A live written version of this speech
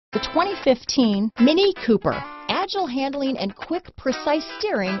The 2015 MINI Cooper. Agile handling and quick, precise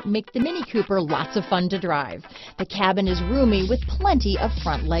steering make the MINI Cooper lots of fun to drive. The cabin is roomy with plenty of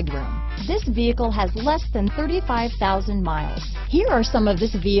front legroom. This vehicle has less than 35,000 miles. Here are some of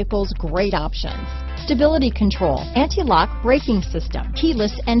this vehicle's great options: stability control, anti-lock braking system,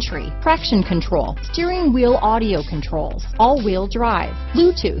 keyless entry, traction control, steering wheel audio controls, all-wheel drive,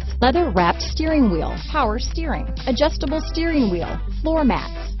 Bluetooth, leather-wrapped steering wheel, power steering, adjustable steering wheel, floor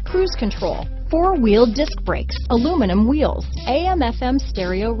mats, cruise control, four-wheel disc brakes, aluminum wheels, AM/FM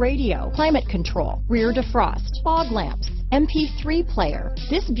stereo radio, climate control, rear defrost, fog lamps, MP3 player.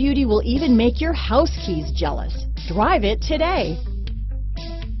 This beauty will even make your house keys jealous. Drive it today.